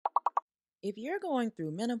If you're going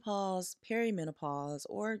through menopause, perimenopause,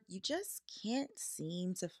 or you just can't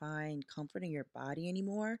seem to find comfort in your body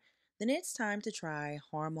anymore, then it's time to try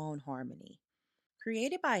Hormone Harmony.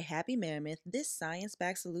 Created by Happy Mammoth, this science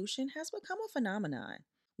backed solution has become a phenomenon.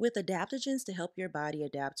 With adaptogens to help your body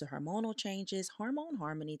adapt to hormonal changes, Hormone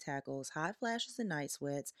Harmony tackles hot flashes and night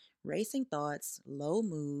sweats, racing thoughts, low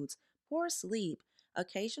moods, poor sleep,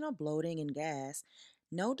 occasional bloating and gas,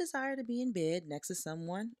 no desire to be in bed next to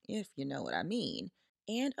someone, if you know what I mean,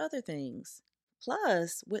 and other things.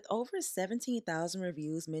 Plus, with over 17,000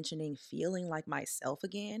 reviews mentioning feeling like myself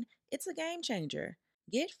again, it's a game changer.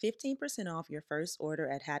 Get 15% off your first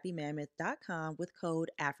order at happymammoth.com with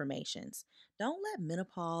code AFFIRMATIONS. Don't let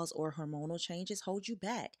menopause or hormonal changes hold you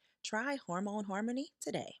back. Try Hormone Harmony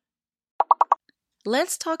today.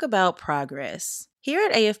 Let's talk about progress. Here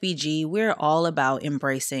at AFBG, we're all about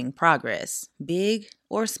embracing progress, big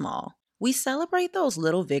or small. We celebrate those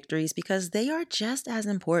little victories because they are just as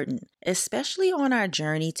important, especially on our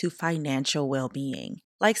journey to financial well being.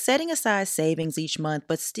 Like setting aside savings each month,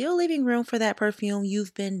 but still leaving room for that perfume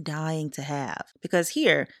you've been dying to have. Because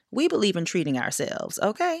here, we believe in treating ourselves,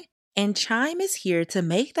 okay? And Chime is here to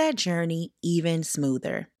make that journey even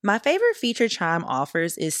smoother. My favorite feature Chime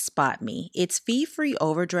offers is Spot Me. It's fee-free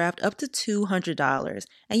overdraft up to $200,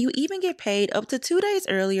 and you even get paid up to 2 days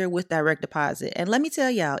earlier with direct deposit. And let me tell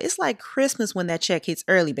y'all, it's like Christmas when that check hits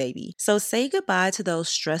early, baby. So say goodbye to those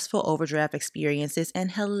stressful overdraft experiences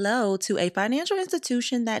and hello to a financial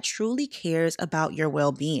institution that truly cares about your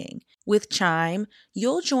well-being. With Chime,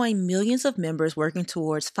 you'll join millions of members working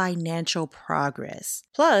towards financial progress.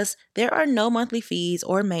 Plus, there are no monthly fees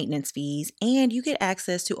or maintenance fees, and you get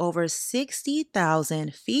access to over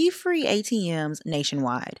 60,000 fee-free ATMs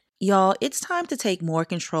nationwide. Y'all, it's time to take more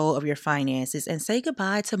control of your finances and say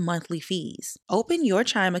goodbye to monthly fees. Open your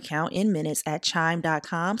Chime account in minutes at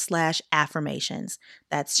chime.com/affirmations.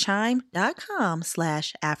 That's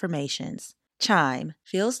chime.com/affirmations. Chime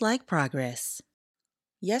feels like progress.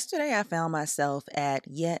 Yesterday, I found myself at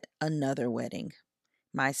yet another wedding,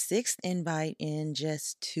 my sixth invite in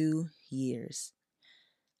just 2 years.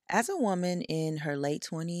 As a woman in her late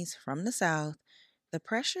 20s from the South, the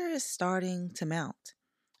pressure is starting to mount.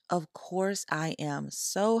 Of course, I am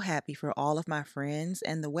so happy for all of my friends,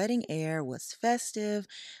 and the wedding air was festive,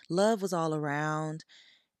 love was all around,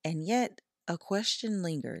 and yet a question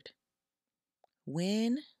lingered.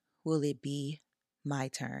 When will it be my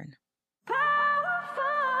turn?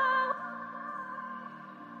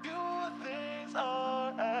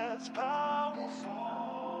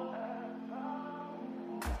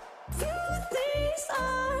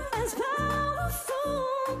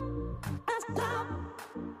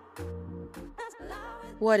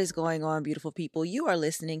 What is going on, beautiful people? You are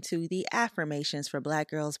listening to the Affirmations for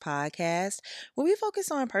Black Girls podcast, where we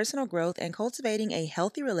focus on personal growth and cultivating a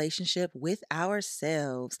healthy relationship with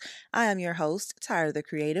ourselves. I am your host, Tyra the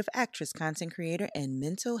Creative, actress, content creator, and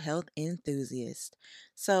mental health enthusiast.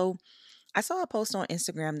 So, I saw a post on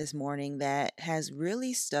Instagram this morning that has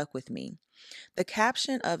really stuck with me. The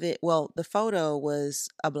caption of it, the photo was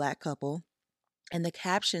a Black couple, and the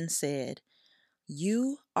caption said,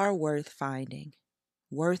 "You are worth finding,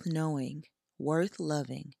 worth knowing, worth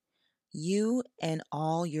loving. You and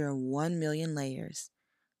all your 1 million layers.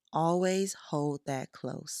 Always hold that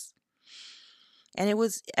close." And it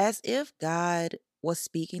was as if God was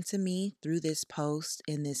speaking to me through this post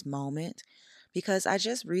in this moment, because I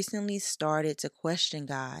just recently started to question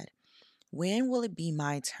God. When will it be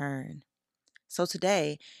my turn? So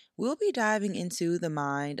today, we'll be diving into the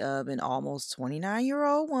mind of an almost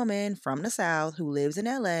 29-year-old woman from the South who lives in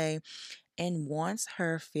LA and wants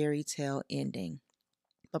her fairy tale ending.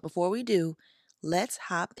 But before we do, let's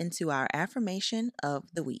hop into our affirmation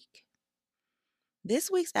of the week. This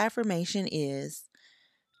week's affirmation is,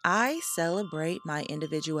 I celebrate my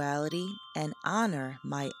individuality and honor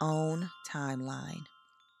my own timeline.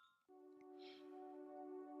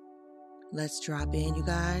 Let's drop in, you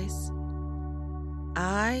guys.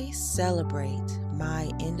 I celebrate my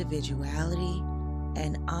individuality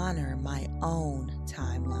and honor my own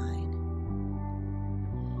timeline.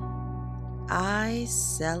 I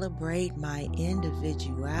celebrate my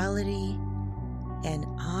individuality and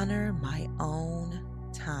honor my own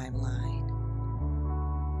timeline.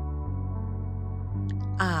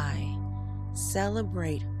 I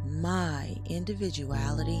celebrate my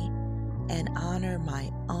individuality and honor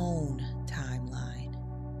my own timeline.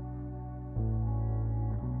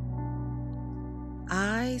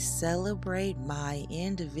 I celebrate my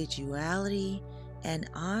individuality and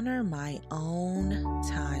honor my own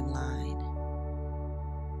timeline.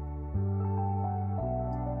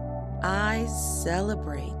 I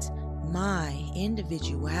celebrate my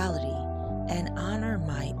individuality and honor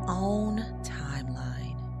my own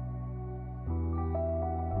timeline.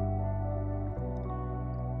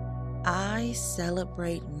 I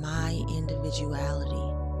celebrate my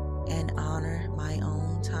individuality and honor my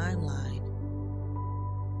own timeline.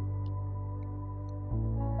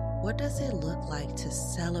 What does it look like to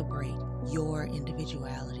celebrate your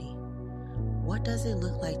individuality? What does it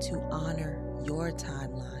look like to honor your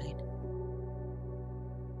timeline?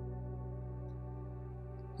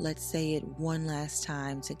 Let's say it one last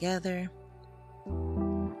time together.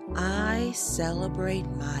 I celebrate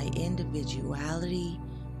my individuality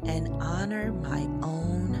and honor my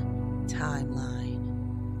own timeline.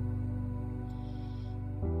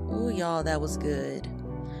 Oh, y'all, that was good.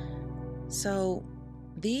 So,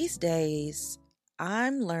 these days,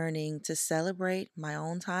 I'm learning to celebrate my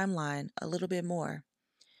own timeline a little bit more.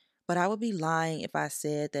 But I would be lying if I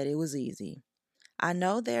said that it was easy. I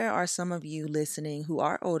know there are some of you listening who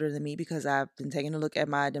are older than me because I've been taking a look at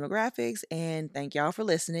my demographics, and thank y'all for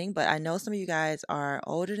listening. But I know some of you guys are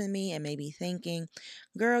older than me and may be thinking,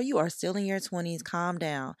 girl, you are still in your 20s, calm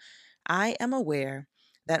down. I am aware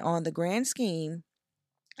that on the grand scheme,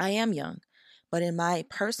 I am young, but in my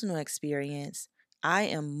personal experience, I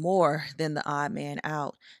am more than the odd man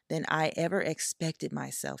out than I ever expected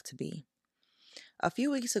myself to be. A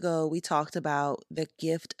few weeks ago, we talked about the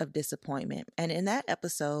gift of disappointment. And in that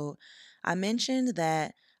episode, I mentioned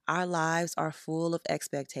that our lives are full of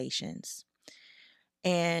expectations.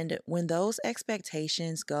 And when those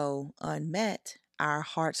expectations go unmet, our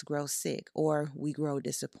hearts grow sick or we grow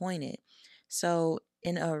disappointed. So,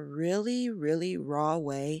 in a really, really raw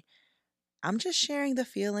way, I'm just sharing the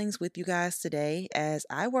feelings with you guys today as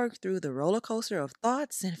I work through the roller coaster of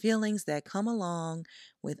thoughts and feelings that come along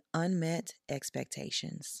with unmet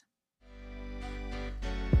expectations.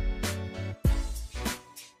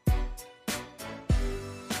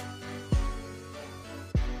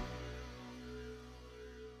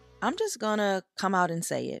 I'm just gonna come out and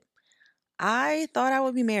say it. I thought I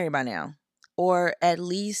would be married by now, or at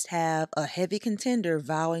least have a heavy contender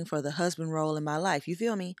vowing for the husband role in my life. You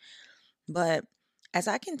feel me? But as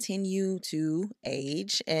I continue to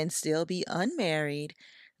age and still be unmarried,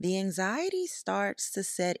 the anxiety starts to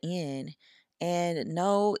set in. And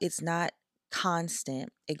no, it's not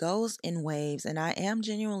constant, it goes in waves. And I am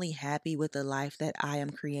genuinely happy with the life that I am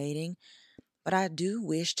creating, but I do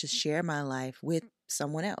wish to share my life with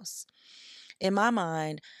someone else. In my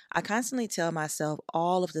mind, I constantly tell myself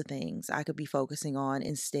all of the things I could be focusing on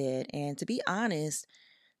instead. And to be honest,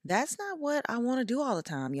 that's not what I want to do all the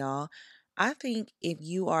time, y'all. I think if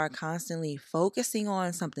you are constantly focusing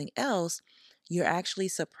on something else, you're actually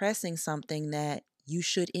suppressing something that you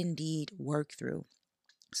should indeed work through.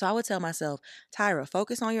 So I would tell myself, Tyra,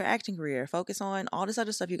 focus on your acting career. Focus on all this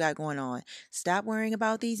other stuff you got going on. Stop worrying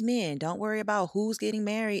about these men. Don't worry about who's getting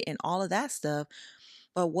married and all of that stuff.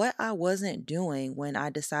 But what I wasn't doing when I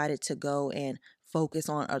decided to go and focus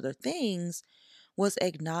on other things was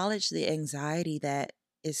acknowledge the anxiety that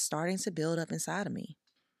is starting to build up inside of me.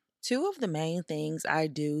 Two of the main things I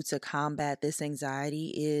do to combat this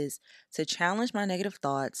anxiety is to challenge my negative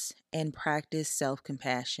thoughts and practice self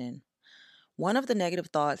compassion. One of the negative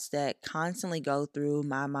thoughts that constantly go through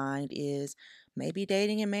my mind is maybe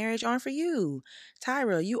dating and marriage aren't for you.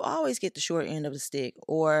 Tyra, you always get the short end of the stick,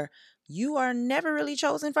 or you are never really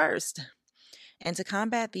chosen first. And to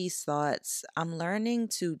combat these thoughts, I'm learning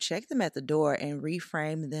to check them at the door and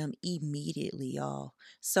reframe them immediately, y'all.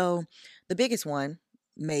 So, the biggest one,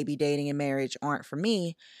 maybe dating and marriage aren't for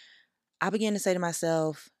me, I begin to say to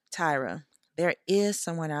myself, Tyra, there is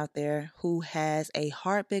someone out there who has a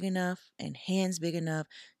heart big enough and hands big enough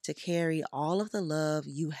to carry all of the love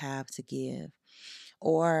you have to give.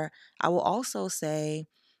 Or I will also say,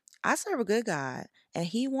 I serve a good God, and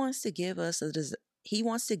He wants to give us He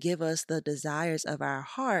wants to give us the desires of our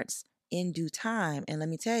hearts in due time. And let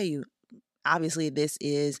me tell you, obviously, this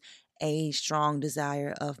is a strong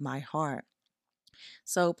desire of my heart.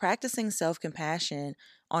 So, practicing self compassion,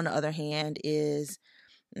 on the other hand, is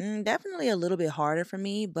definitely a little bit harder for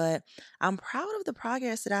me, but I'm proud of the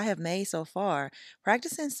progress that I have made so far.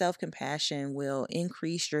 Practicing self compassion will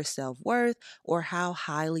increase your self worth or how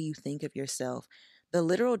highly you think of yourself. The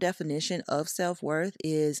literal definition of self worth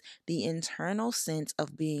is the internal sense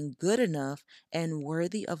of being good enough and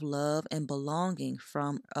worthy of love and belonging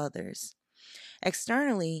from others.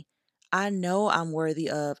 Externally, I know I'm worthy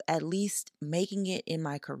of at least making it in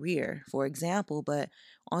my career, for example, but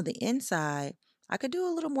on the inside, I could do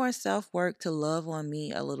a little more self work to love on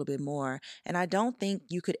me a little bit more. And I don't think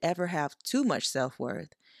you could ever have too much self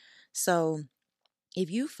worth. So, If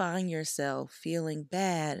you find yourself feeling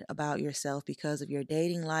bad about yourself because of your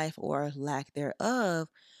dating life or lack thereof,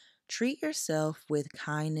 treat yourself with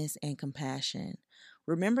kindness and compassion.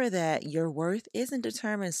 Remember that your worth isn't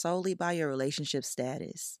determined solely by your relationship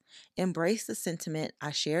status. Embrace the sentiment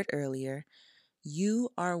I shared earlier.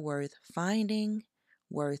 You are worth finding,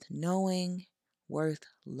 worth knowing, worth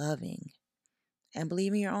loving, and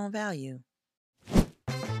believe in your own value.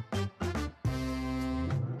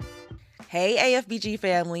 Hey, AFBG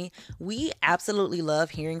family. We absolutely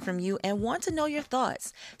love hearing from you and want to know your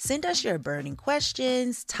thoughts. Send us your burning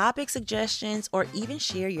questions, topic suggestions, or even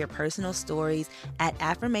share your personal stories at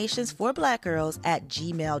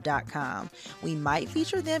affirmationsforblackgirls@gmail.com. We might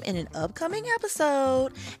feature them in an upcoming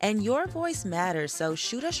episode, and your voice matters. So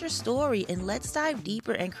shoot us your story and let's dive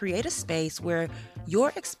deeper and create a space where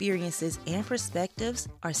your experiences and perspectives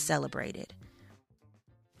are celebrated.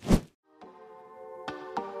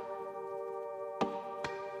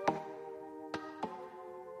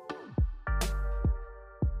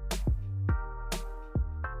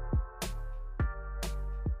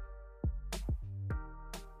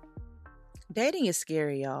 Dating is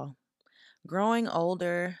scary, y'all. Growing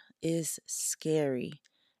older is scary.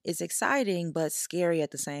 It's exciting, but scary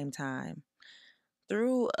at the same time.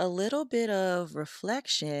 Through a little bit of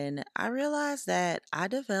reflection, I realized that I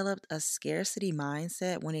developed a scarcity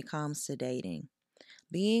mindset when it comes to dating.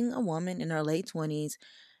 Being a woman in her late 20s,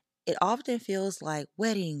 it often feels like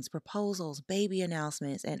weddings, proposals, baby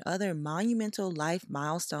announcements, and other monumental life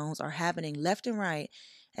milestones are happening left and right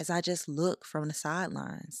as I just look from the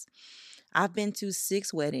sidelines. I've been to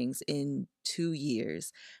 6 weddings in 2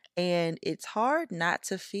 years, and it's hard not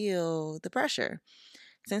to feel the pressure.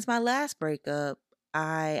 Since my last breakup,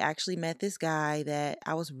 I actually met this guy that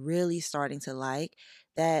I was really starting to like,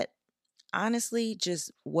 that honestly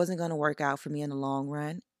just wasn't going to work out for me in the long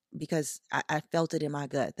run because I felt it in my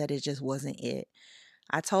gut that it just wasn't it.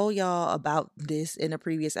 I told y'all about this in a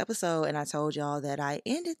previous episode, and I told y'all that I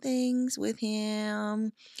ended things with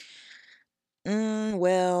him.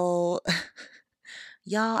 Well,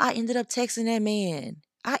 y'all, I ended up texting that man.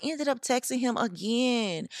 I ended up texting him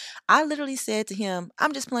again. I literally said to him,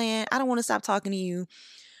 I'm just playing. I don't want to stop talking to you.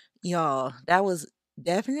 Y'all, that was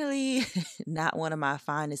definitely not one of my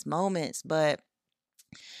finest moments, but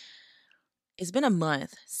it's been a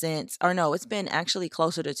month since, or no, it's been actually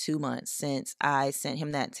closer to 2 months since I sent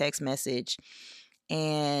him that text message.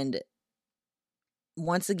 And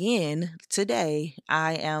once again, today,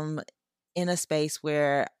 I am in a space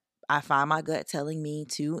where I find my gut telling me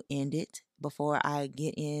to end it before I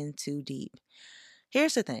get in too deep.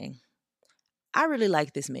 Here's the thing. I really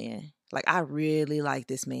like this man. Like, I really like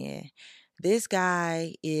this man. This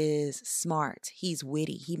guy is smart. He's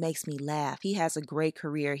witty. He makes me laugh. He has a great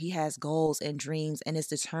career. He has goals and dreams and is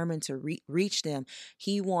determined to reach them.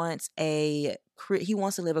 He wants to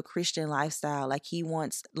live a Christian lifestyle. Like, he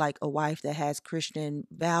wants like a wife that has Christian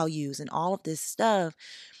values and all of this stuff.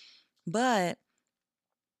 But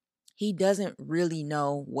he doesn't really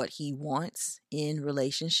know what he wants in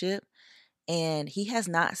relationship. And he has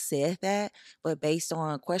not said that, but based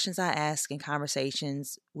on questions I ask and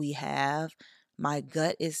conversations we have, my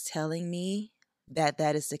gut is telling me that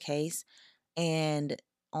that is the case. And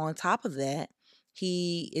on top of that,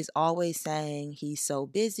 he is always saying he's so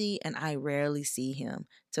busy and I rarely see him.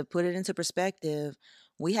 To put it into perspective,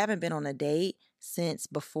 we haven't been on a date since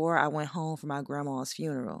before I went home for my grandma's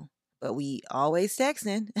funeral, but we always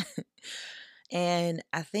texting. And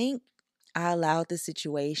I think I allowed the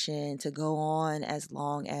situation to go on as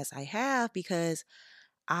long as I have because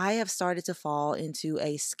I have started to fall into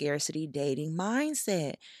a scarcity dating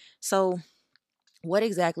mindset. So, what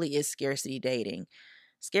exactly is scarcity dating?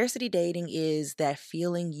 Scarcity dating is that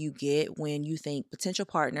feeling you get when you think potential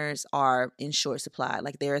partners are in short supply,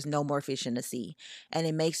 like there is no more fish in the sea. And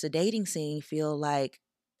it makes the dating scene feel like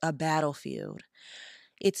a battlefield.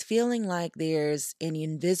 It's feeling like there's an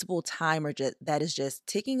invisible timer that is just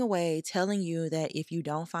ticking away, telling you that if you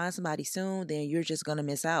don't find somebody soon, then you're just going to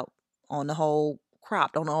miss out on the whole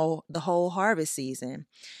crop, on the whole harvest season.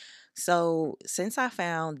 So, since I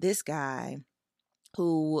found this guy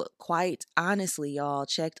who, quite honestly, y'all,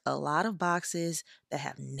 checked a lot of boxes that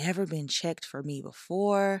have never been checked for me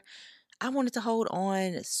before, I wanted to hold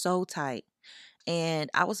on so tight. And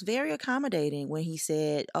I was very accommodating when he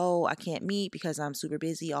said, "Oh, I can't meet because I'm super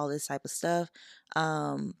busy," all this type of stuff.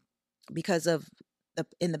 Um, because of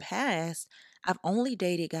in the past, I've only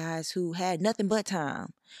dated guys who had nothing but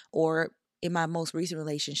time. Or in my most recent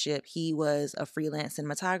relationship, he was a freelance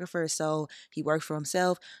cinematographer, so he worked for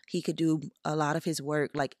himself. He could do a lot of his work,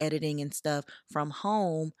 like editing and stuff, from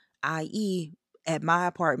home, i.e., at my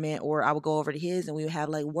apartment, or I would go over to his and we would have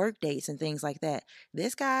like work dates and things like that.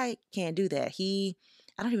 This guy can't do that.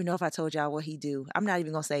 I don't even know if I told y'all what he do. I'm not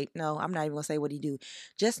even going to say, no, I'm not even going to say what he do.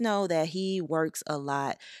 Just know that he works a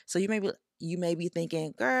lot. So you may be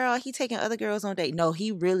thinking, girl, he taking other girls on date. No,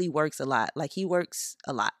 he really works a lot. Like, he works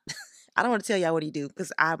a lot. I don't want to tell y'all what he do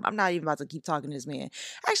because I'm not even about to keep talking to this man.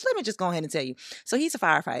 Actually, let me just go ahead and tell you. So he's a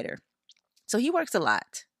firefighter. So he works a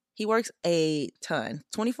lot. He works a ton,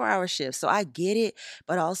 24-hour shifts. So I get it.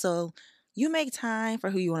 But also, you make time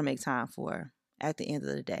for who you want to make time for at the end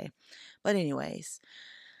of the day. But anyways,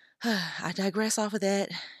 I digress off of that.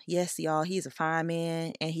 Yes, y'all, he's a fine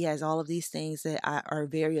man and he has all of these things that are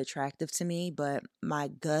very attractive to me. But my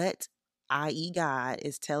gut, i.e. God,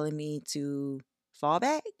 is telling me to fall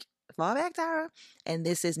back, Tyra. And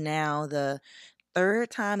this is now the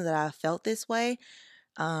third time that I felt this way.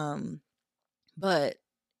 But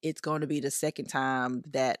it's going to be the second time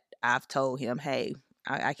that I've told him, hey,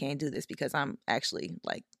 I can't do this because I'm actually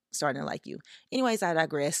like starting to like you. Anyways, I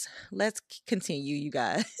digress. Let's continue, you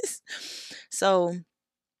guys. So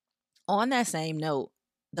on that same note,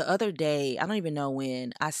 the other day, I don't even know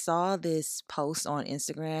when, I saw this post on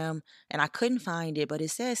Instagram and I couldn't find it, but it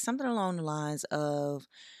says something along the lines of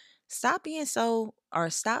stop being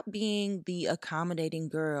the accommodating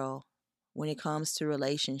girl when it comes to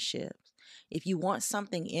relationships. If you want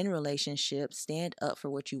something in relationships, stand up for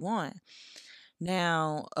what you want.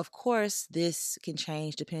 Now, of course, this can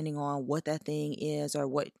change depending on what that thing is or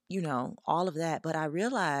what, all of that. But I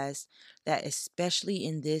realized that especially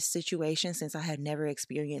in this situation, since I had never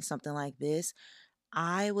experienced something like this,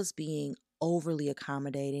 I was being overly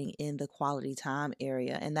accommodating in the quality time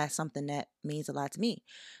area. And that's something that means a lot to me.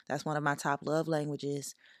 That's one of my top love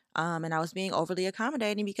languages. And I was being overly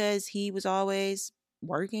accommodating because he was always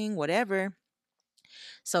working, whatever.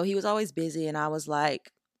 So he was always busy. And I was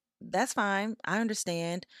like, that's fine. I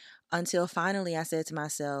understand. Until finally I said to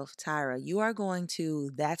myself, Tyra, you are going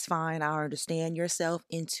to, that's fine, I understand yourself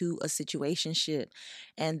into a situationship.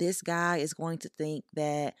 And this guy is going to think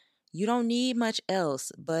that you don't need much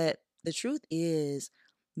else. But the truth is,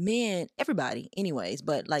 men, everybody, anyways,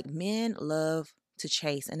 but like men love to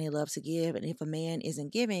chase and they love to give. And if a man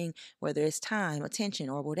isn't giving, whether it's time, attention,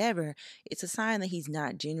 or whatever, it's a sign that he's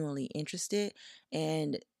not genuinely interested.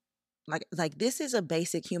 And like this is a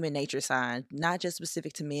basic human nature sign, not just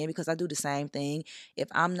specific to men, because I do the same thing. If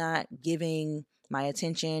I'm not giving my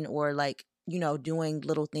attention or like, doing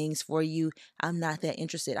little things for you, I'm not that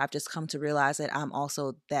interested. I've just come to realize that I'm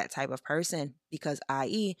also that type of person because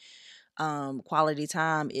i.e. Quality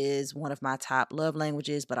time is one of my top love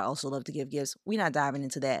languages, but I also love to give gifts. We're not diving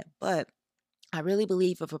into that, but I really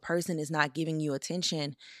believe if a person is not giving you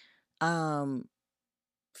attention, for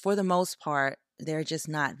the most part, they're just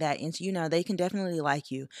not that into, they can definitely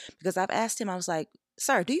like you. Because I've asked him, I was like,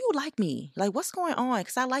 sir, do you like me? Like, what's going on?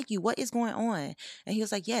 Because I like you. What is going on? And he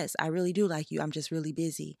was like, yes, I really do like you. I'm just really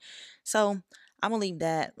busy. So I'm going to leave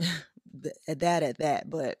that at that.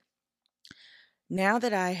 But now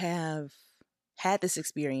that I have had this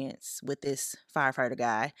experience with this firefighter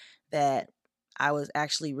guy that I was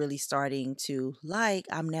actually really starting to like,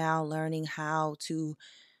 I'm now learning how to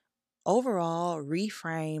overall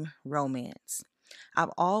reframe romance. I've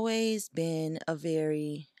always been a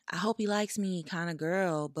very, I hope he likes me kind of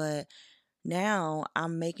girl, but now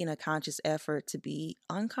I'm making a conscious effort to be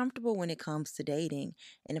uncomfortable when it comes to dating.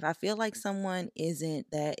 And if I feel like someone isn't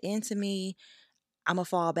that into me, I'm going to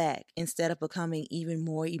fall back instead of becoming even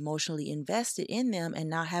more emotionally invested in them and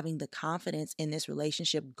not having the confidence in this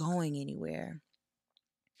relationship going anywhere.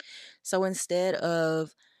 So instead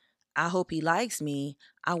of I hope he likes me,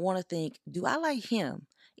 I want to think, do I like him?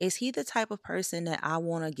 Is he the type of person that I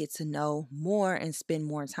want to get to know more and spend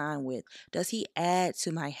more time with? Does he add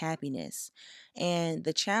to my happiness? And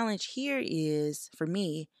the challenge here is for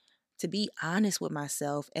me to be honest with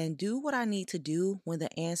myself and do what I need to do when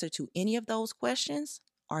the answer to any of those questions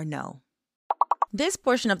are no. This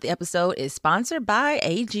portion of the episode is sponsored by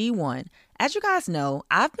AG1. As you guys know,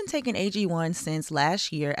 I've been taking AG1 since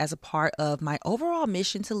last year as a part of my overall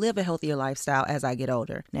mission to live a healthier lifestyle as I get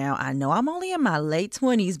older. Now, I know I'm only in my late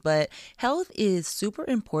 20s, but health is super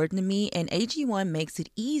important to me, and AG1 makes it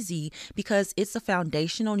easy because it's a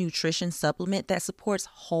foundational nutrition supplement that supports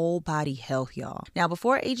whole body health, y'all. Now,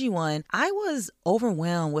 before AG1, I was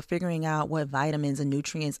overwhelmed with figuring out what vitamins and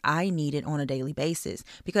nutrients I needed on a daily basis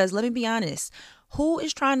because let me be honest, Who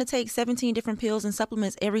is trying to take 17 different pills and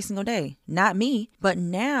supplements every single day? Not me. But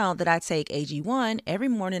now that I take AG1, every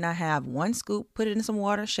morning I have one scoop, put it in some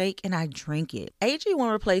water, shake, and I drink it.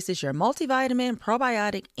 AG1 replaces your multivitamin,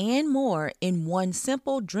 probiotic, and more in one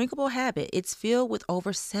simple, drinkable habit. It's filled with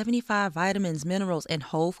over 75 vitamins, minerals, and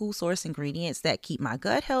whole food source ingredients that keep my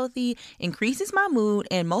gut healthy, increases my mood,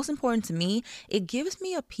 and most important to me, it gives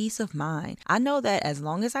me a peace of mind. I know that as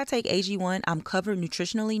long as I take AG1, I'm covered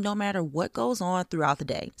nutritionally no matter what goes on throughout the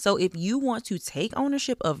day. So if you want to take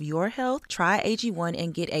ownership of your health, try AG1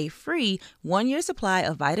 and get a free 1-year supply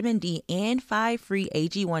of vitamin D and 5 free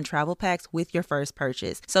AG1 travel packs with your first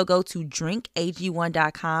purchase. So go to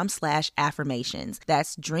drinkag1.com/affirmations.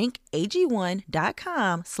 That's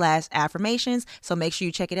drinkag1.com/affirmations. So make sure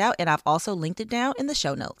you check it out. And I've also linked it down in the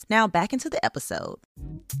show notes. Now back into the episode.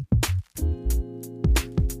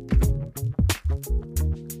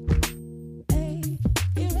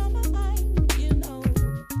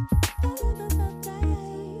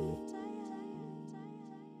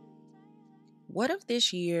 What if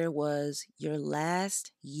this year was your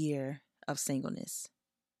last year of singleness?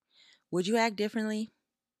 Would you act differently?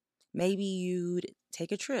 Maybe you'd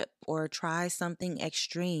take a trip or try something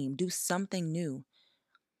extreme, do something new.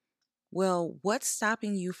 Well, what's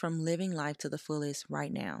stopping you from living life to the fullest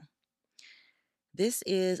right now? This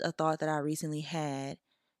is a thought that I recently had.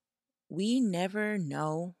 We never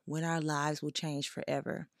know when our lives will change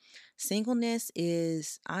forever. Singleness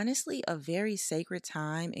is honestly a very sacred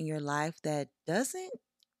time in your life that doesn't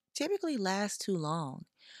typically last too long.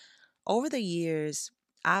 Over the years,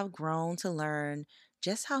 I've grown to learn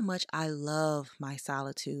just how much I love my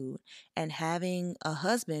solitude, and having a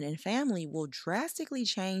husband and family will drastically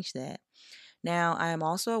change that. Now, I am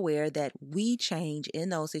also aware that we change in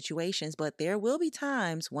those situations, but there will be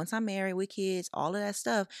times once I'm married with kids, all of that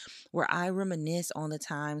stuff, where I reminisce on the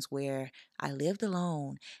times where I lived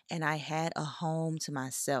alone and I had a home to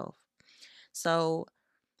myself. So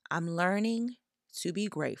I'm learning to be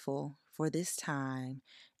grateful for this time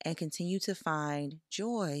and continue to find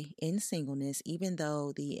joy in singleness, even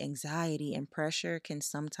though the anxiety and pressure can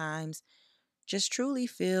sometimes just truly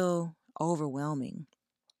feel overwhelming.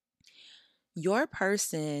 Your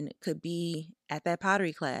person could be at that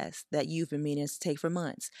pottery class that you've been meaning to take for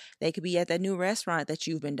months. They could be at that new restaurant that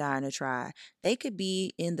you've been dying to try. They could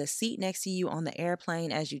be in the seat next to you on the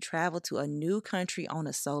airplane as you travel to a new country on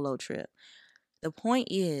a solo trip. The point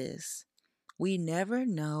is, we never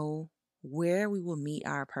know where we will meet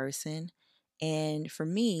our person. And for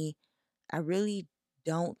me, I really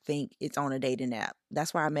don't think it's on a dating app.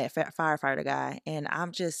 That's why I met Firefighter Guy. And I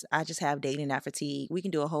just have dating app fatigue. We can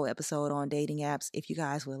do a whole episode on dating apps if you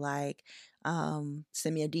guys would like. Send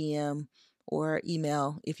me a DM or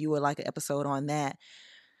email if you would like an episode on that.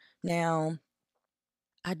 Now,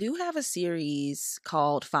 I do have a series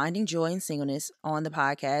called Finding Joy in Singleness on the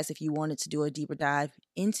podcast if you wanted to do a deeper dive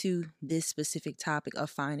into this specific topic of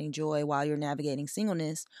finding joy while you're navigating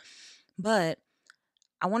singleness. But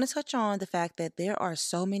I want to touch on the fact that there are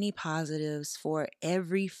so many positives for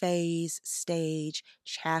every phase, stage,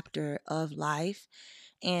 chapter of life.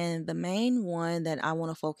 And the main one that I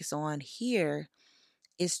want to focus on here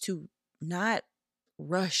is to not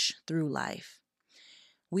rush through life.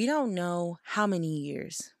 We don't know how many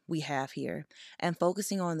years we have here, and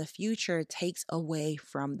focusing on the future takes away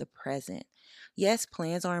from the present. Yes,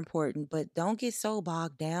 plans are important, but don't get so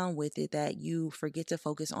bogged down with it that you forget to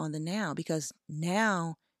focus on the now, because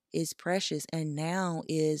now is precious and now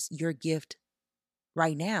is your gift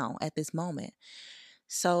right now at this moment.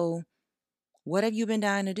 So, what have you been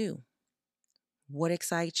dying to do? What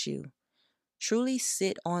excites you? Truly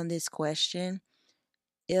sit on this question.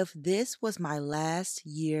 If this was my last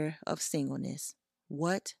year of singleness,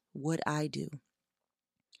 what would I do?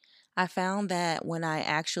 I found that when I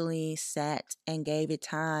actually sat and gave it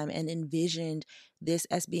time and envisioned this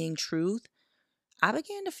as being truth, I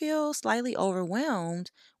began to feel slightly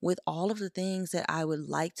overwhelmed with all of the things that I would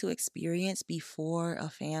like to experience before a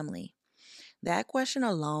family. That question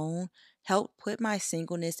alone helped put my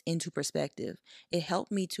singleness into perspective. It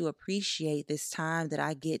helped me to appreciate this time that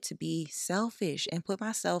I get to be selfish and put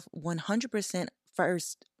myself 100%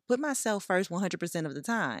 first, put myself first 100% of the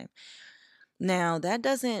time. Now, that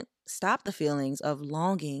doesn't stop the feelings of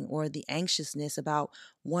longing or the anxiousness about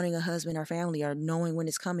wanting a husband or family or knowing when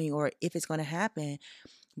it's coming or if it's going to happen.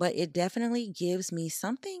 But it definitely gives me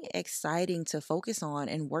something exciting to focus on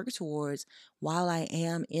and work towards while I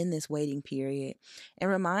am in this waiting period. It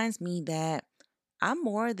reminds me that I'm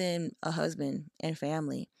more than a husband and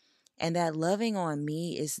family, and that loving on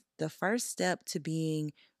me is the first step to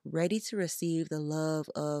being ready to receive the love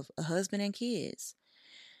of a husband and kids.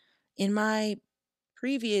 In my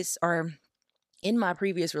previous or in my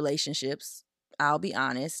previous relationships, I'll be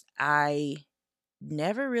honest, I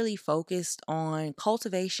never really focused on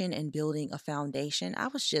cultivation and building a foundation. I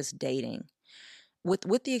was just dating.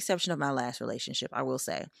 With the exception of my last relationship, I will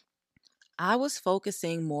say. I was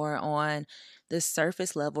focusing more on the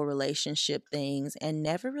surface level relationship things and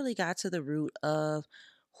never really got to the root of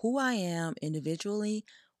who I am individually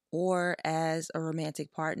or as a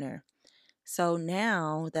romantic partner. So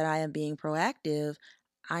now that I am being proactive,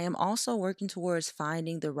 I am also working towards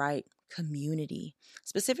finding the right community,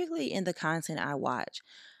 specifically in the content I watch.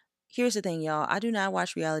 Here's the thing, y'all. I do not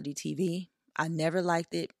watch reality TV. I never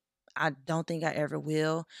liked it. I don't think I ever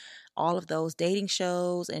will. All of those dating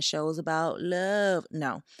shows and shows about love,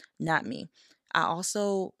 no, not me. I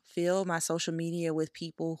also fill my social media with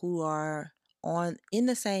people who are on in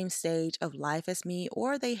the same stage of life as me,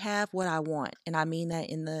 or they have what I want, and I mean that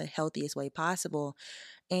in the healthiest way possible.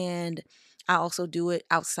 And I also do it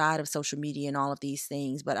outside of social media and all of these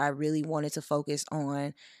things, but I really wanted to focus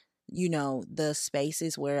on, the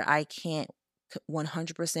spaces where I can't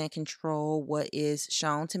 100% control what is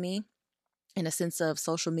shown to me. In a sense of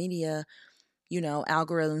social media,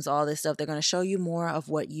 algorithms, all this stuff, they're going to show you more of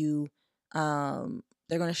what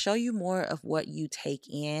they're going to show you more of what you take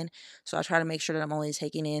in. So I try to make sure that I'm only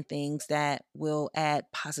taking in things that will add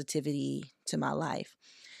positivity to my life.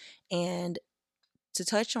 And to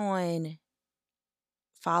touch on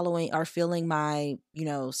following or filling my,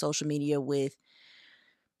 social media with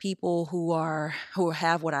people who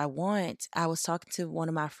have what I want. I was talking to one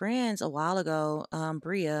of my friends a while ago,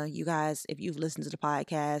 Bria. You guys, if you've listened to the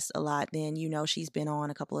podcast a lot, then you know she's been on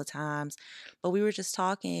a couple of times. But we were just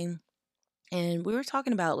talking, and we were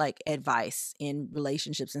talking about like advice in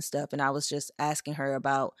relationships and stuff. And I was just asking her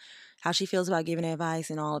about how she feels about giving advice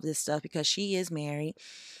and all of this stuff because she is married.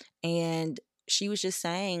 And she was just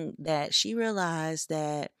saying that she realized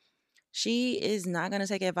that she is not going to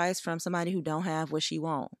take advice from somebody who don't have what she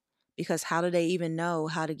wants, because how do they even know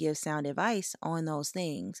how to give sound advice on those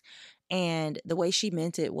things? And the way she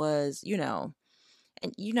meant it was, and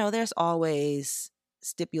there's always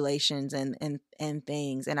stipulations and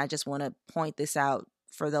things, and I just want to point this out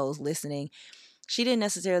for those listening. She didn't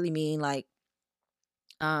necessarily mean like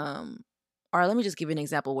or let me just give you an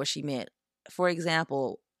example of what she meant. For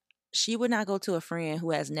example, she would not go to a friend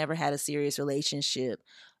who has never had a serious relationship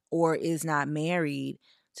or is not married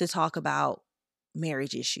to talk about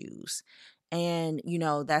marriage issues and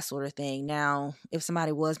that sort of thing. Now, if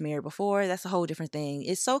somebody was married before, that's a whole different thing.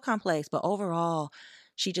 It's so complex, but overall,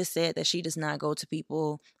 she just said that she does not go to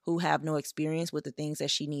people who have no experience with the things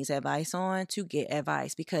that she needs advice on to get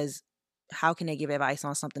advice, because how can they give advice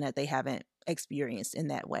on something that they haven't experienced in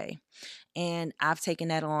that way? And I've taken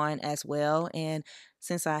that on as well. And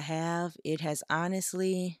since I have, it has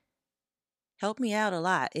honestly helped me out a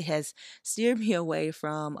lot. It has steered me away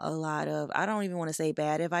from a lot of, I don't even want to say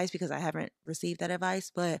bad advice because I haven't received that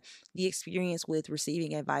advice, but the experience with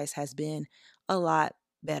receiving advice has been a lot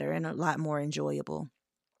better and a lot more enjoyable.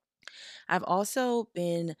 I've also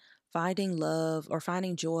been finding love or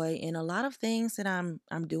finding joy in a lot of things that I'm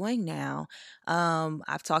doing now.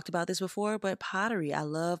 I've talked about this before, but pottery. I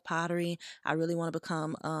love pottery. I really want to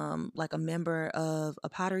become like a member of a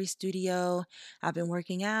pottery studio. I've been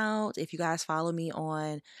working out. If you guys follow me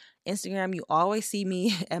on Instagram, you always see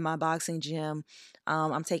me at my boxing gym.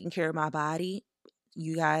 I'm taking care of my body.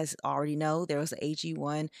 You guys already know there was an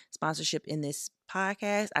AG1 sponsorship in this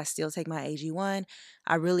podcast. I still take my AG1.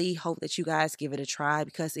 I really hope that you guys give it a try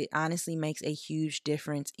because it honestly makes a huge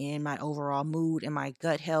difference in my overall mood and my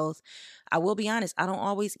gut health. I will be honest, I don't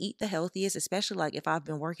always eat the healthiest, especially like if I've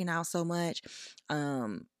been working out so much.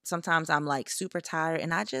 Sometimes I'm like super tired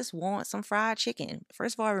and I just want some fried chicken.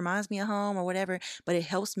 First of all, it reminds me of home or whatever, but it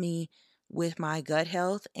helps me with my gut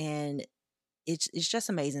health, and it's just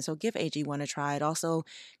amazing. So give AG1 a try. It also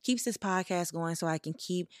keeps this podcast going so I can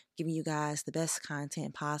keep giving you guys the best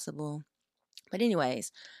content possible. But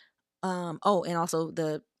anyways, oh, and also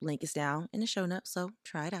the link is down in the show notes, so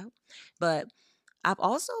try it out. But I've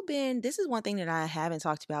also been, this is one thing that I haven't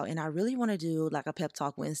talked about, and I really want to do like a Pep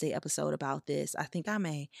Talk Wednesday episode about this. I think I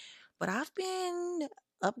may, but I've been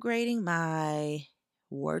upgrading my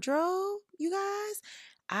wardrobe, you guys.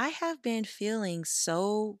 I have been feeling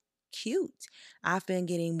so cute. I've been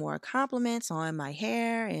getting more compliments on my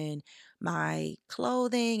hair and my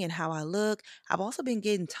clothing and how I look. I've also been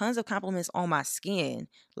getting tons of compliments on my skin.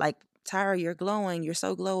 Like, Tyra, you're glowing. You're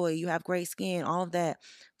so glowy. You have great skin. All of that.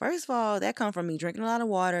 First of all, that come from me drinking a lot of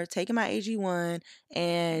water, taking my AG1,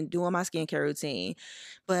 and doing my skincare routine.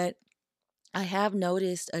 But I have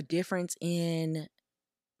noticed a difference in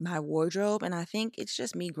my wardrobe. And I think it's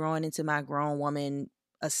just me growing into my grown woman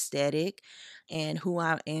aesthetic and who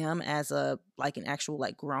I am as a like an actual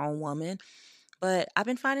like grown woman. But I've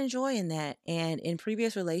been finding joy in that. And in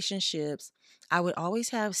previous relationships, I would always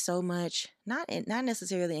have so much, not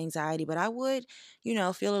necessarily anxiety, but I would,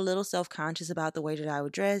 feel a little self-conscious about the way that I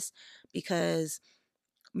would dress because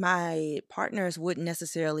my partners wouldn't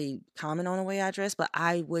necessarily comment on the way I dress, but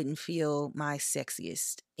I wouldn't feel my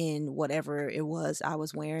sexiest in whatever it was I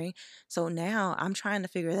was wearing. So now I'm trying to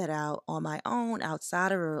figure that out on my own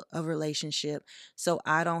outside of a relationship so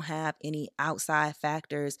I don't have any outside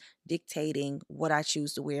factors dictating what I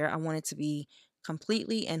choose to wear. I want it to be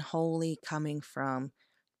completely and wholly coming from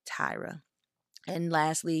Tyra. And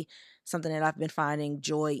lastly, something that I've been finding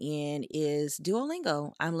joy in is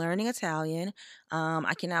Duolingo. I'm learning Italian.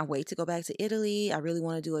 I cannot wait to go back to Italy. I really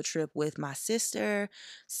want to do a trip with my sister.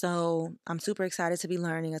 So I'm super excited to be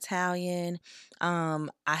learning Italian. I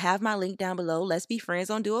have my link down below. Let's be friends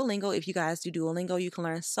on Duolingo. If you guys do Duolingo, you can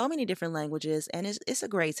learn so many different languages, and it's a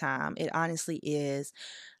great time. It honestly is.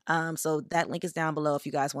 So that link is down below if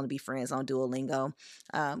you guys want to be friends on Duolingo,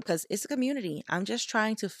 because it's a community. I'm just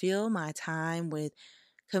trying to fill my time with,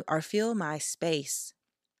 or fill my space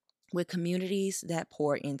with communities that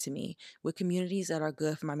pour into me, with communities that are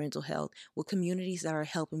good for my mental health, with communities that are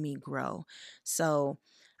helping me grow. So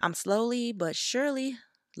I'm slowly but surely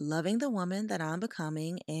loving the woman that I'm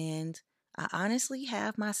becoming, and I honestly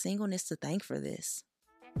have my singleness to thank for this.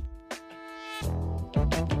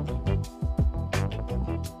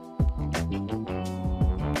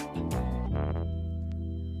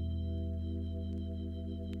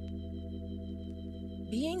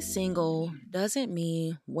 Being single doesn't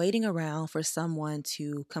mean waiting around for someone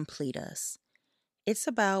to complete us. It's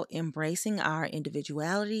about embracing our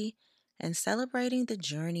individuality and celebrating the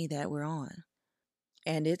journey that we're on.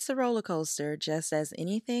 And it's a roller coaster, just as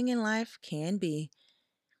anything in life can be.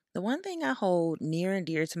 The one thing I hold near and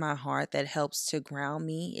dear to my heart that helps to ground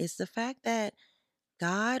me is the fact that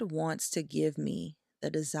God wants to give me the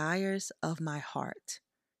desires of my heart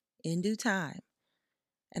in due time.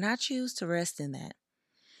 And I choose to rest in that.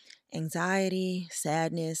 Anxiety,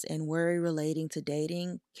 sadness, and worry relating to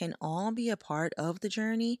dating can all be a part of the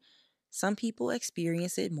journey. Some people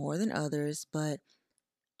experience it more than others, but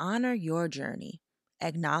honor your journey.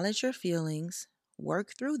 Acknowledge your feelings,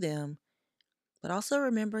 work through them, but also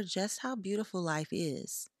remember just how beautiful life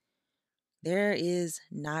is. There is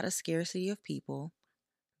not a scarcity of people,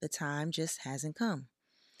 the time just hasn't come.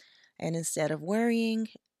 And instead of worrying,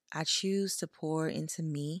 I choose to pour into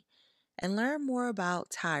me and learn more about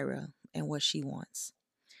Tyra and what she wants.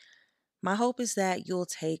 My hope is that you'll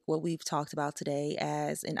take what we've talked about today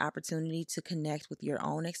as an opportunity to connect with your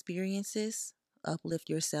own experiences, uplift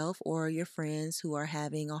yourself or your friends who are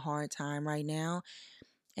having a hard time right now,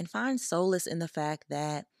 and find solace in the fact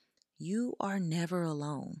that you are never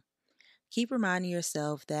alone. Keep reminding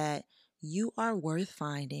yourself that you are worth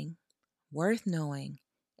finding, worth knowing,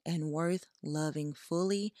 and worth loving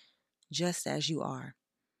fully just as you are.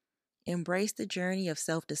 Embrace the journey of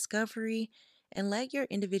self discovery and let your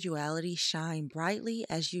individuality shine brightly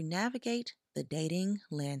as you navigate the dating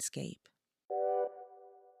landscape.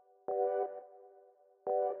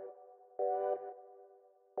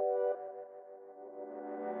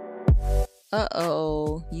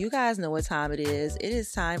 You guys know what time it is. It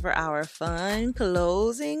is time for our fun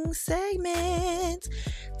closing segment.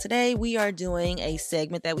 Today, we are doing a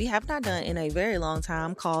segment that we have not done in a very long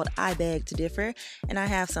time called I Beg to Differ. And I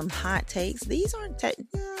have some hot takes. These aren't,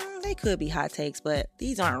 they could be hot takes, but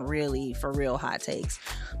these aren't really for real hot takes.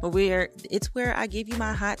 But it's where I give you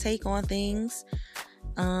my hot take on things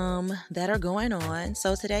that are going on.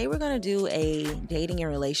 So today we're going to do a dating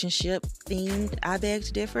and relationship themed I Beg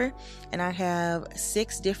to Differ, and I have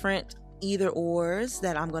 6 different either ors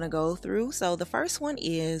that I'm going to go through. So the first one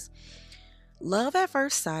is love at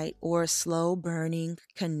first sight or slow burning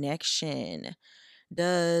connection.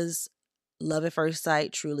 Does love at first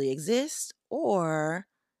sight truly exist, or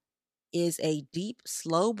is a deep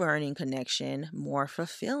slow burning connection more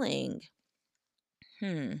fulfilling?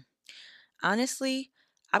 Honestly,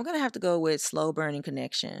 I'm going to have to go with slow burning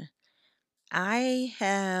connection. I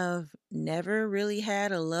have never really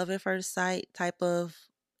had a love at first sight type of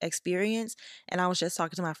experience. And I was just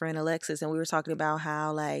talking to my friend Alexis, and we were talking about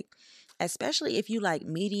how, like, especially if you like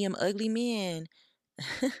medium ugly men,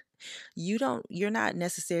 you're not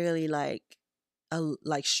necessarily like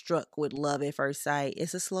struck with love at first sight.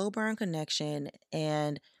 It's a slow burn connection,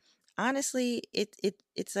 and honestly,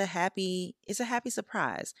 it's a happy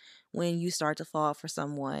surprise when you start to fall for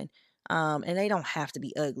someone And they don't have to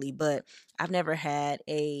be ugly, but I've never had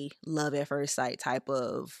a love at first sight type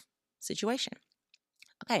of situation.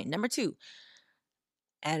 Okay, number two,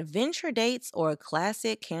 adventure dates or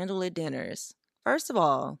classic candlelit dinners. First of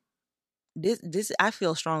all, this I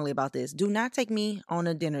feel strongly about this. Do not take me on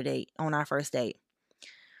a dinner date on our first date.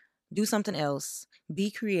 Do something else.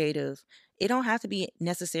 Be creative. It don't have to be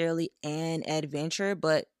necessarily an adventure,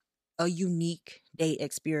 but a unique date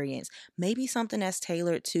experience. Maybe something that's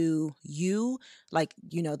tailored to you, like,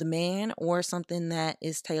 the man, or something that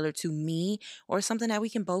is tailored to me, or something that we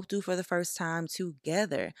can both do for the first time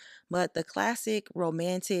together. But the classic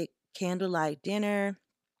romantic candlelight dinner,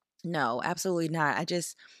 no, absolutely not.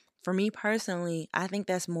 For me personally, I think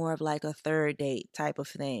that's more of like a third date type of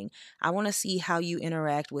thing. I want to see how you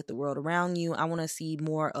interact with the world around you. I want to see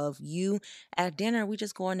more of you. At dinner, we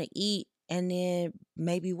just going to eat and then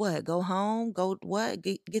maybe what? Go home? Go what?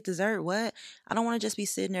 Get dessert? What? I don't want to just be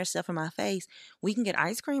sitting there stuffing my face. We can get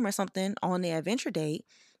ice cream or something on the adventure date,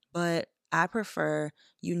 but I prefer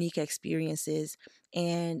unique experiences.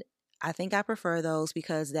 And I think I prefer those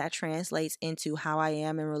because that translates into how I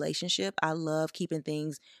am in relationship. I love keeping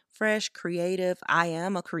things fresh, creative. I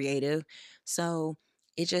am a creative. So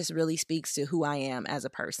it just really speaks to who I am as a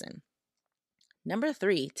person. Number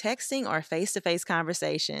three, texting or face to face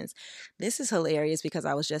conversations. This is hilarious because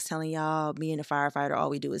I was just telling y'all, me and the firefighter, all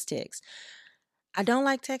we do is text. I don't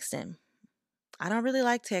like texting. I don't really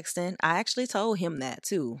like texting. I actually told him that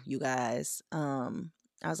too, you guys.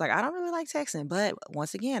 I was like, I don't really like texting, but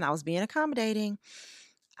once again, I was being accommodating.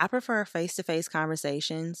 I prefer face to face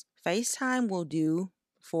conversations. FaceTime will do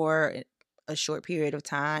for a short period of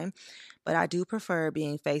time, but I do prefer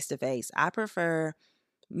being face to face. I prefer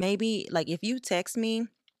maybe like if you text me,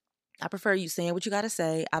 I prefer you saying what you got to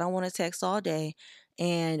say. I don't want to text all day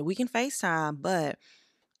and we can FaceTime, but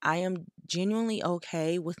I am genuinely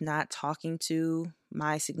okay with not talking to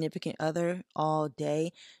my significant other all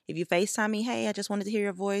day. If you FaceTime me, hey, I just wanted to hear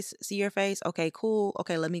your voice, see your face. Okay, cool.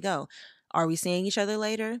 Okay, let me go. Are we seeing each other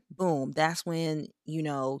later? Boom. That's when,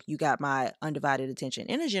 you got my undivided attention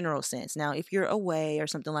in a general sense. Now, if you're away or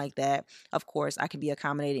something like that, of course, I can be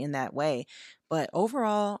accommodated in that way. But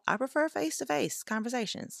overall, I prefer face to face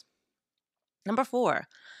conversations. Number four,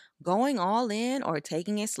 going all in or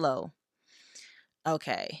taking it slow.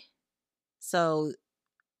 Okay. So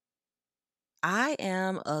I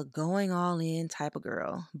am a going all in type of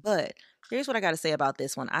girl. But here's what I got to say about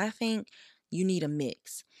this one. I think you need a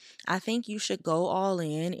mix. I think you should go all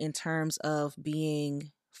in terms of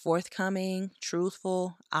being forthcoming,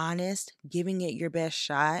 truthful, honest, giving it your best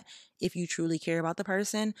shot if you truly care about the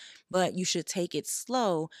person. But you should take it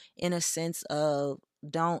slow in a sense of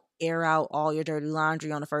don't air out all your dirty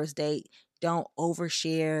laundry on the first date. Don't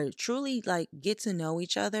overshare. Truly, like, get to know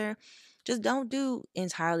each other. Just don't do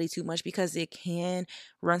entirely too much because it can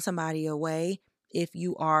run somebody away if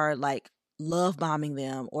you are like love bombing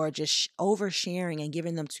them or just oversharing and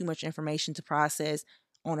giving them too much information to process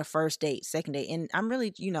on a first date, second date. And I'm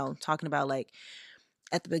really, talking about like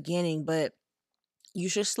at the beginning, but you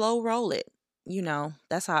should slow roll it.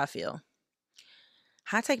 That's how I feel.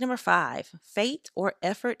 Hot take number five, fate or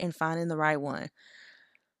effort in finding the right one.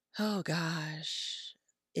 Oh gosh.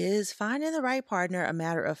 Is finding the right partner a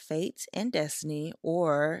matter of fate and destiny,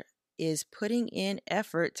 or is putting in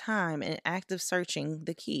effort, time, and active searching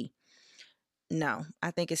the key? No,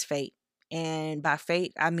 I think it's fate. And by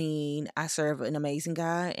fate, I mean I serve an amazing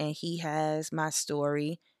guy and he has my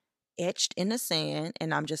story etched in the sand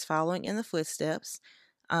and I'm just following in the footsteps.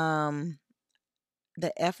 Um,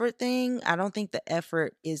 the effort thing, I don't think the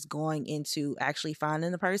effort is going into actually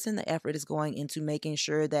finding the person. The effort is going into making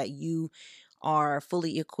sure that you are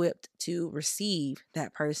fully equipped to receive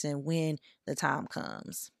that person when the time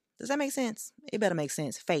comes. Does that make sense? It better make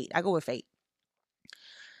sense. Fate. I go with fate.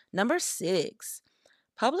 Number six,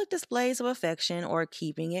 public displays of affection or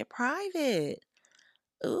keeping it private.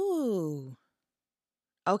 Ooh.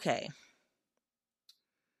 Okay.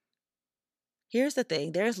 Here's the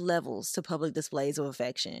thing, there's levels to public displays of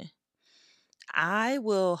affection. I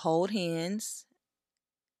will hold hands.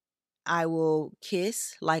 I will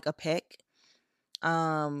kiss like a peck.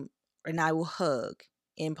 And I will hug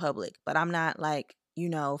in public, but I'm not like,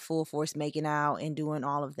 full force making out and doing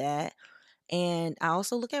all of that. And I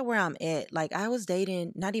also look at where I'm at. Like I was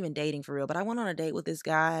dating, not even dating for real, but I went on a date with this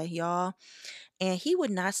guy, y'all, and he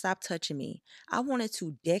would not stop touching me. I wanted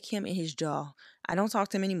to deck him in his jaw. I don't talk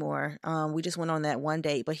to him anymore. We just went on that one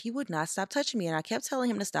date, but he would not stop touching me. And I kept telling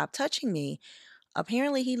him to stop touching me.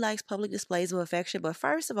 Apparently, he likes public displays of affection. But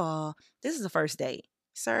first of all, this is the first date.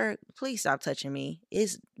 Sir, please stop touching me.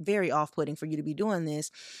 It's very off putting for you to be doing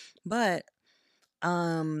this. But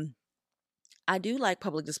I do like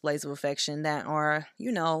public displays of affection that are,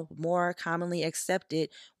 more commonly accepted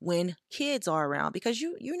when kids are around because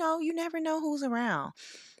you never know who's around.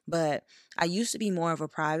 But I used to be more of a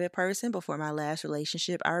private person before my last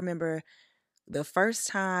relationship. I remember the first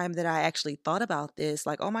time that I actually thought about this,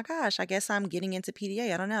 like, oh my gosh, I guess I'm getting into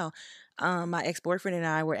PDA. I don't know. My ex boyfriend and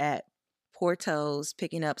I were at Porto's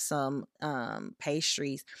picking up some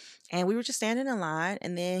pastries, and we were just standing in line,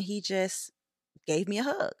 and then he just gave me a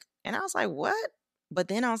hug. And I was like, what? But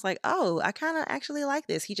then I was like, oh, I kind of actually like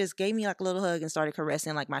this. He just gave me like a little hug and started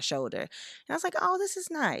caressing like my shoulder. And I was like, oh, this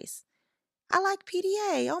is nice. I like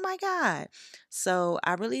PDA. Oh my God. So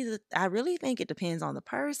I really think it depends on the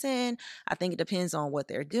person. I think it depends on what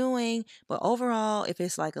they're doing. But overall, if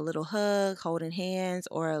it's like a little hug, holding hands,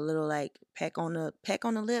 or a little like peck on the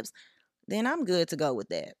lips, then I'm good to go with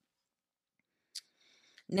that.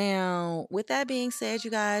 Now, with that being said, you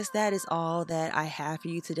guys, that is all that I have for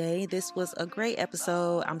you today. This was a great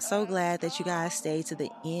episode. I'm so glad that you guys stayed to the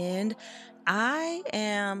end. I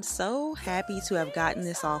am so happy to have gotten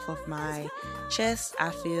this off of my chest.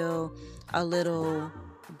 I feel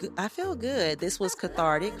I feel good. This was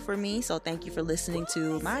cathartic for me. So thank you for listening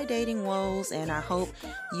to my dating woes. And I hope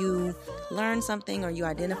you learned something or you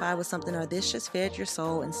identify with something or this just fed your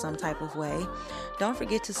soul in some type of way. Don't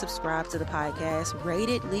forget to subscribe to the podcast, rate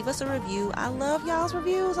it, leave us a review. I love y'all's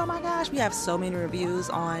reviews. Oh my gosh, we have so many reviews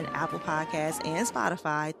on Apple Podcasts and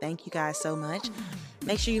Spotify. Thank you guys so much.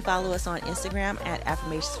 Make sure you follow us on Instagram at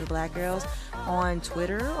Affirmations for Black Girls, on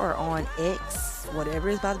Twitter or on X, whatever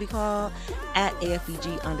it's about to be called, at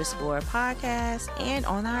AFBG_podcast, and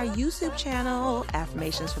on our YouTube channel,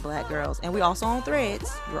 Affirmations for Black Girls. And we're also on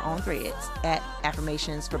Threads. We're on Threads at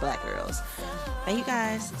Affirmations for Black Girls. Thank you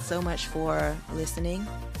guys so much for listening.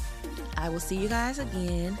 I will see you guys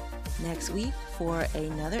again next week for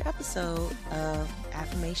another episode of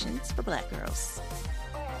Affirmations for Black Girls.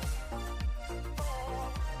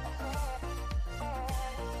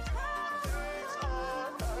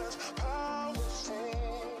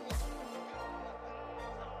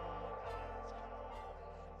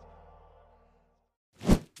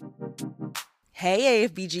 Hey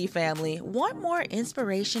AFBG family, want more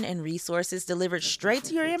inspiration and resources delivered straight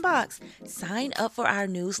to your inbox? Sign up for our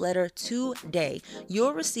newsletter today.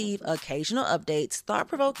 You'll receive occasional updates,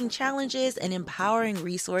 thought-provoking challenges, and empowering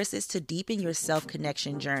resources to deepen your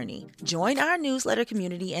self-connection journey. Join our newsletter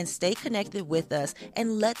community and stay connected with us,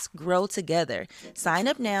 and let's grow together. Sign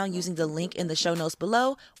up now using the link in the show notes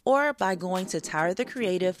below or by going to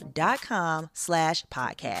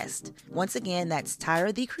tyrathecreative.com/podcast. Once again, that's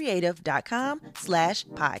tyrathecreative.com/podcast.